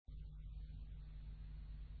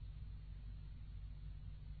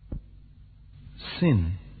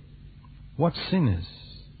sin. What sin is.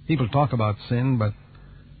 People talk about sin, but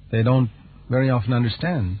they don't very often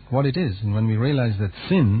understand what it is. And when we realize that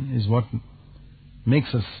sin is what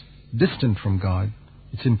makes us distant from God,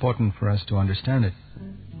 it's important for us to understand it.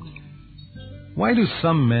 Why do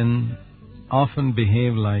some men often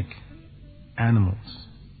behave like animals?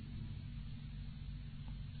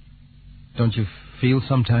 Don't you feel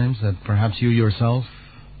sometimes that perhaps you yourself,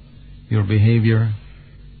 your behavior,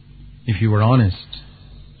 if you were honest,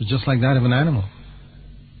 was just like that of an animal?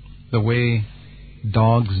 The way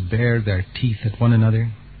dogs bare their teeth at one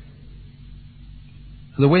another,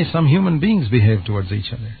 the way some human beings behave towards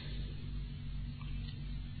each other.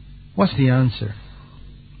 What's the answer?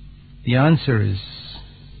 The answer is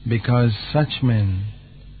because such men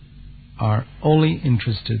are only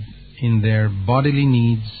interested in their bodily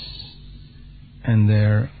needs and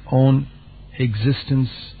their own existence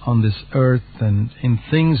on this earth and in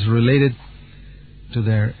things related to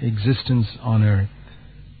their existence on earth.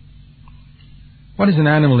 What is an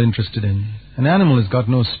animal interested in? An animal has got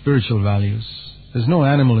no spiritual values. There's no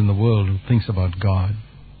animal in the world who thinks about God.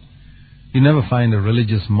 You never find a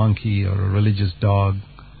religious monkey or a religious dog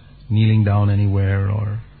kneeling down anywhere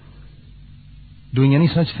or doing any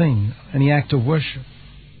such thing, any act of worship.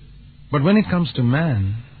 But when it comes to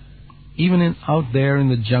man, even out there in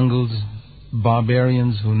the jungles,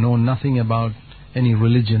 barbarians who know nothing about any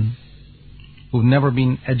religion, who've never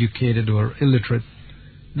been educated or illiterate,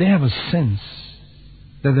 they have a sense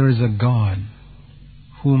that there is a God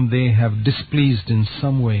whom they have displeased in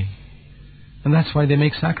some way. And that's why they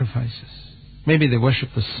make sacrifices. Maybe they worship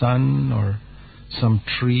the sun or some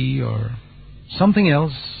tree or something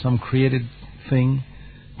else, some created thing.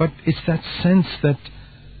 But it's that sense that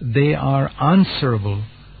they are answerable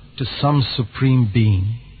to some supreme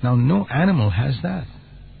being. Now, no animal has that.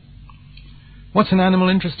 What's an animal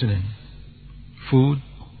interested in? Food,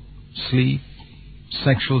 sleep,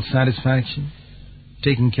 sexual satisfaction,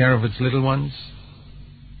 taking care of its little ones.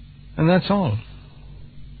 And that's all.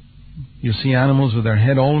 You see animals with their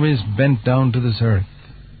head always bent down to this earth.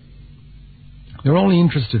 They're only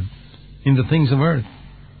interested in the things of earth.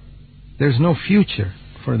 There's no future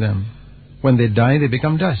for them. When they die, they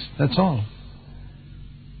become dust. That's all.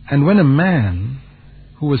 And when a man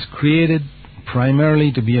who was created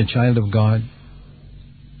primarily to be a child of God,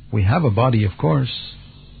 we have a body, of course.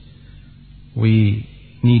 We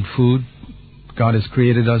need food. God has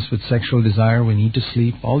created us with sexual desire. We need to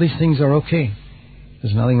sleep. All these things are okay.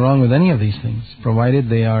 There's nothing wrong with any of these things, provided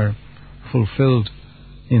they are fulfilled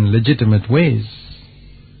in legitimate ways.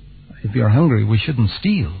 If you're hungry, we shouldn't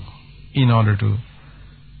steal in order to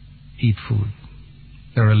eat food.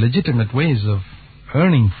 There are legitimate ways of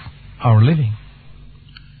earning our living.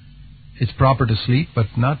 It's proper to sleep, but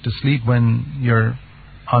not to sleep when you're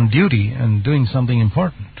on duty and doing something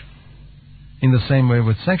important. In the same way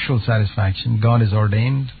with sexual satisfaction, God has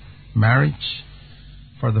ordained marriage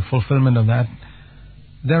for the fulfillment of that.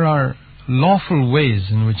 There are lawful ways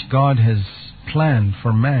in which God has planned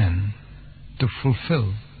for man to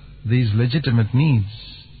fulfill these legitimate needs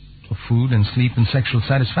of food and sleep and sexual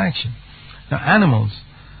satisfaction. Now, animals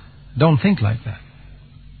don't think like that.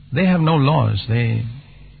 They have no laws. They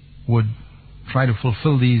would try to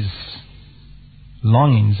fulfill these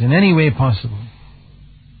longings in any way possible,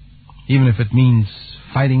 even if it means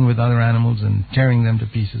fighting with other animals and tearing them to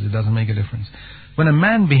pieces. It doesn't make a difference. When a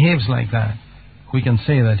man behaves like that, we can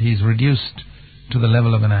say that he's reduced to the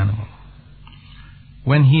level of an animal.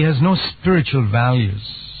 When he has no spiritual values,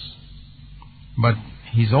 but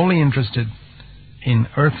he's only interested in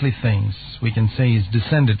earthly things, we can say he's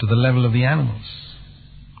descended to the level of the animals.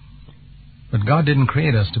 But God didn't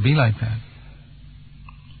create us to be like that.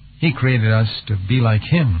 He created us to be like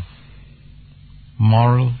Him,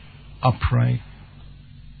 moral, upright,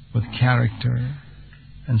 with character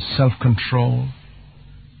and self-control,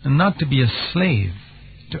 and not to be a slave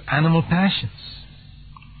to animal passions.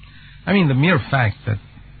 I mean, the mere fact that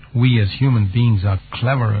we as human beings are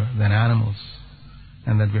cleverer than animals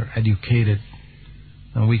and that we're educated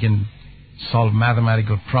and we can solve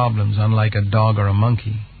mathematical problems unlike a dog or a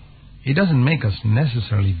monkey, it doesn't make us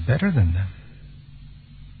necessarily better than them.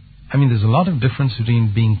 I mean, there's a lot of difference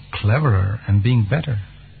between being cleverer and being better.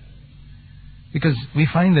 Because we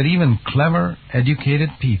find that even clever, educated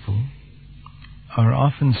people are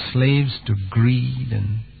often slaves to greed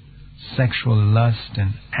and sexual lust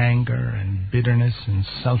and anger and bitterness and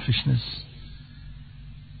selfishness.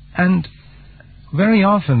 And very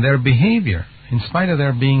often their behavior, in spite of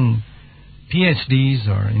their being PhDs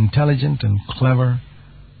or intelligent and clever,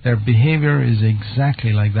 their behavior is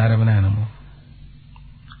exactly like that of an animal.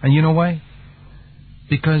 And you know why?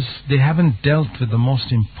 because they haven't dealt with the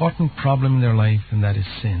most important problem in their life, and that is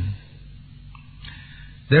sin.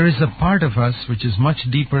 There is a part of us which is much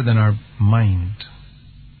deeper than our mind.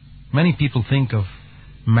 Many people think of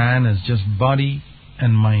man as just body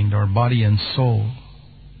and mind, or body and soul,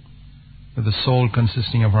 with the soul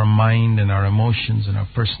consisting of our mind and our emotions and our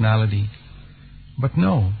personality. But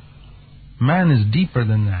no, man is deeper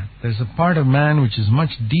than that. There's a part of man which is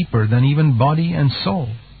much deeper than even body and soul.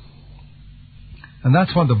 And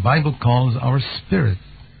that's what the Bible calls our spirit.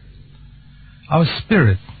 Our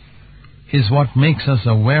spirit is what makes us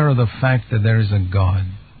aware of the fact that there is a God.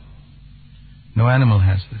 No animal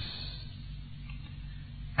has this.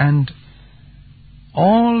 And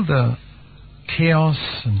all the chaos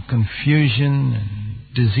and confusion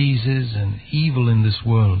and diseases and evil in this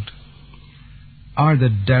world are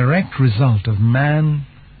the direct result of man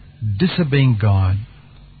disobeying God,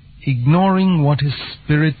 ignoring what his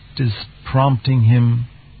spirit is prompting him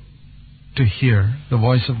to hear, the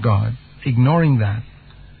voice of God, ignoring that,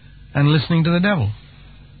 and listening to the devil.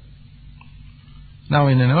 Now,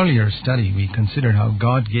 in an earlier study, we considered how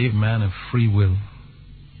God gave man a free will.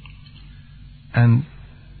 And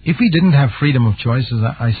if we didn't have freedom of choice, as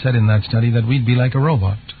I said in that study, that we'd be like a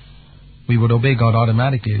robot. We would obey God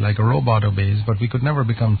automatically, like a robot obeys, but we could never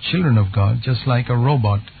become children of God, just like a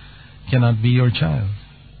robot cannot be your child.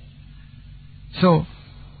 So,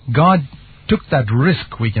 God took that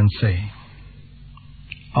risk, we can say,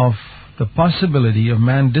 of the possibility of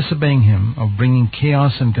man disobeying Him, of bringing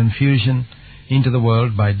chaos and confusion into the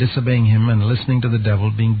world by disobeying Him and listening to the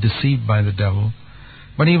devil, being deceived by the devil.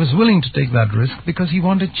 But He was willing to take that risk because He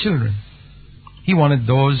wanted children. He wanted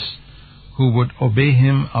those who would obey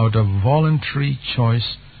Him out of voluntary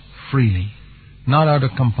choice freely, not out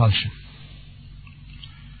of compulsion.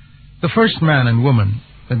 The first man and woman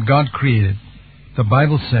that God created, the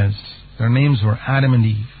Bible says, their names were Adam and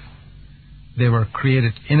Eve. They were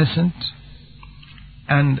created innocent,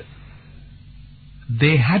 and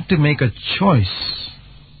they had to make a choice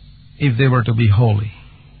if they were to be holy.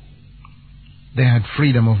 They had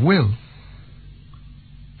freedom of will.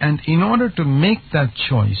 And in order to make that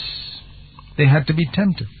choice, they had to be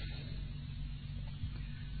tempted.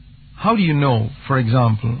 How do you know, for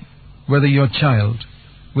example, whether your child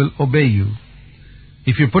will obey you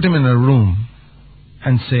if you put him in a room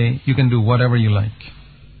and say, you can do whatever you like?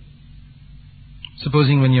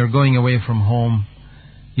 Supposing when you're going away from home,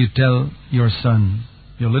 you tell your son,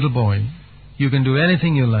 your little boy, you can do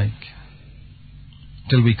anything you like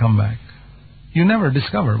till we come back. You never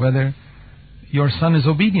discover whether your son is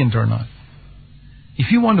obedient or not.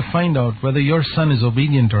 If you want to find out whether your son is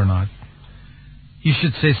obedient or not, you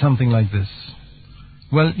should say something like this.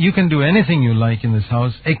 Well, you can do anything you like in this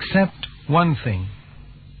house except one thing.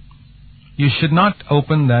 You should not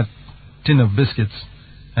open that tin of biscuits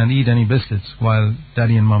and eat any biscuits while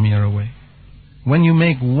Daddy and Mommy are away. When you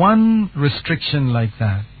make one restriction like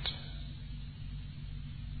that,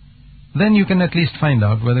 then you can at least find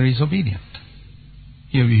out whether he's obedient.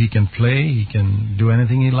 He can play, he can do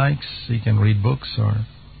anything he likes, he can read books or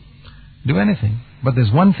do anything. But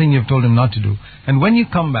there's one thing you've told him not to do. And when you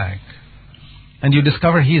come back and you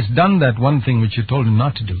discover he has done that one thing which you told him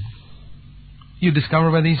not to do, you discover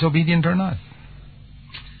whether he's obedient or not.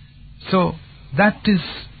 So that is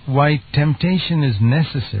why temptation is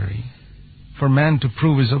necessary, for man to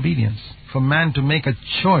prove his obedience, for man to make a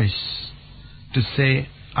choice to say,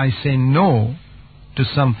 I say no to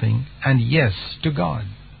something and yes to God.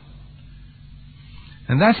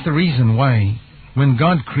 And that's the reason why when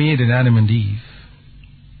God created Adam and Eve,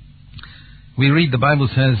 we read the Bible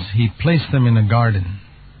says He placed them in a garden.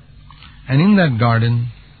 And in that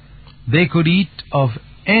garden, they could eat of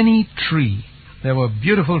any tree. There were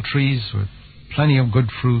beautiful trees with plenty of good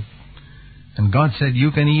fruit. And God said,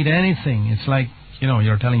 you can eat anything. It's like,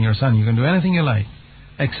 you're telling your son, you can do anything you like,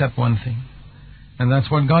 except one thing. And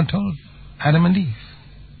that's what God told Adam and Eve.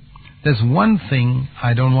 There's one thing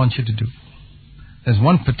I don't want you to do. There's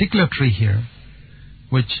one particular tree here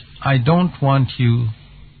which I don't want you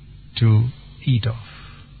to eat of.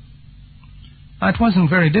 It wasn't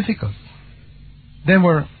very difficult. There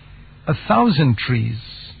were 1,000 trees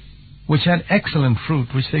which had excellent fruit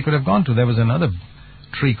which they could have gone to. There was another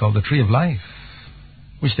tree called the tree of life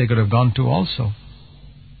which they could have gone to also.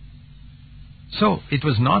 So it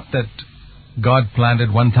was not that God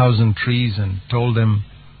planted 1,000 trees and told them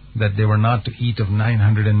that they were not to eat of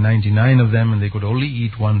 999 of them and they could only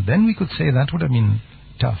eat one. Then we could say that would have been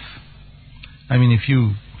tough. I mean, if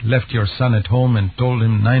you left your son at home and told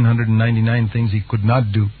him 999 things he could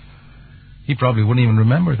not do, he probably wouldn't even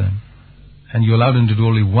remember them. And you allowed him to do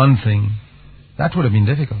only one thing, that would have been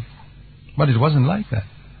difficult. But it wasn't like that.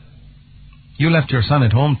 You left your son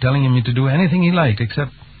at home telling him to do anything he liked except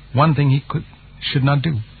one thing he should not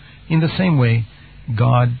do. In the same way,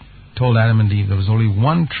 God told Adam and Eve there was only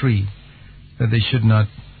one tree that they should not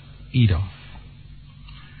eat of.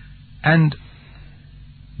 And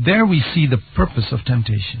there we see the purpose of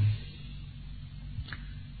temptation.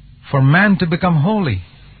 For man to become holy.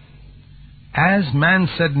 As man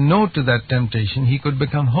said no to that temptation, he could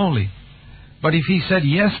become holy. But if he said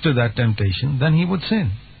yes to that temptation, then he would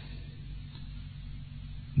sin.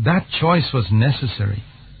 That choice was necessary.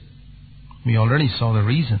 We already saw the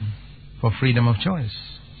reason for freedom of choice.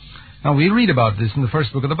 Now we read about this in the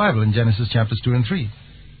first book of the Bible, in Genesis chapters 2 and 3.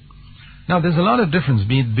 Now there's a lot of difference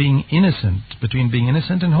between being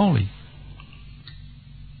innocent and holy.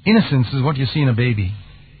 Innocence is what you see in a baby.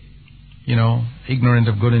 Ignorant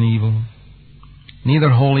of good and evil.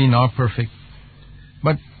 Neither holy nor perfect.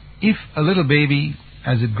 But if a little baby,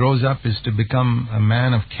 as it grows up, is to become a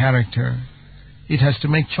man of character, it has to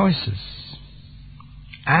make choices.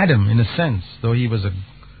 Adam, in a sense, though he was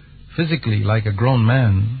physically like a grown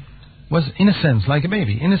man, was in a sense like a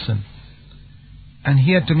baby, innocent. And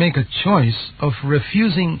he had to make a choice of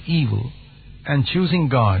refusing evil and choosing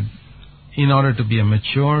God in order to be a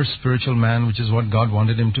mature spiritual man, which is what God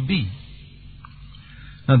wanted him to be.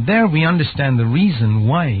 Now there we understand the reason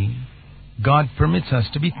why God permits us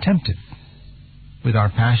to be tempted with our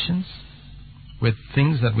passions, with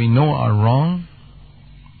things that we know are wrong,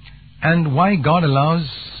 and why God allows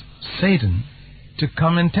Satan to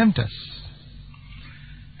come and tempt us.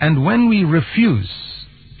 And when we refuse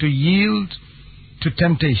to yield to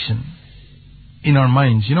temptation in our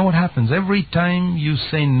minds, you know what happens? Every time you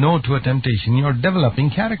say no to a temptation, you're developing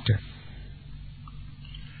character.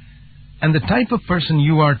 And the type of person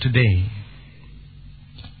you are today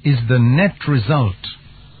is the net result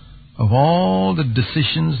of all the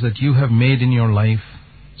decisions that you have made in your life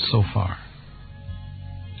so far.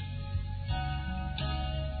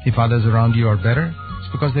 If others around you are better,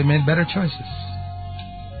 it's because they made better choices.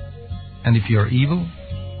 And if you're evil,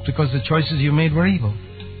 it's because the choices you made were evil.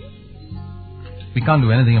 We can't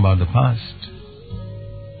do anything about the past,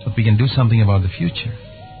 but we can do something about the future.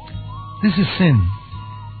 This is sin,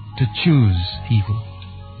 to choose evil.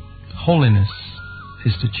 Holiness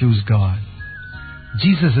is to choose God.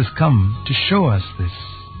 Jesus has come to show us this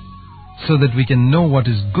so that we can know what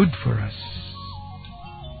is good for us.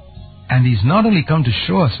 And He's not only come to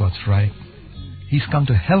show us what's right, He's come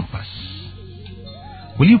to help us.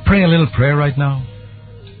 Will you pray a little prayer right now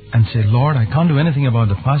and say, Lord, I can't do anything about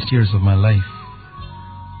the past years of my life,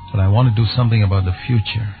 but I want to do something about the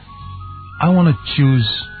future. I want to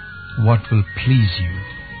choose what will please you.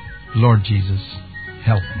 Lord Jesus,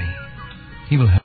 help me. He will help.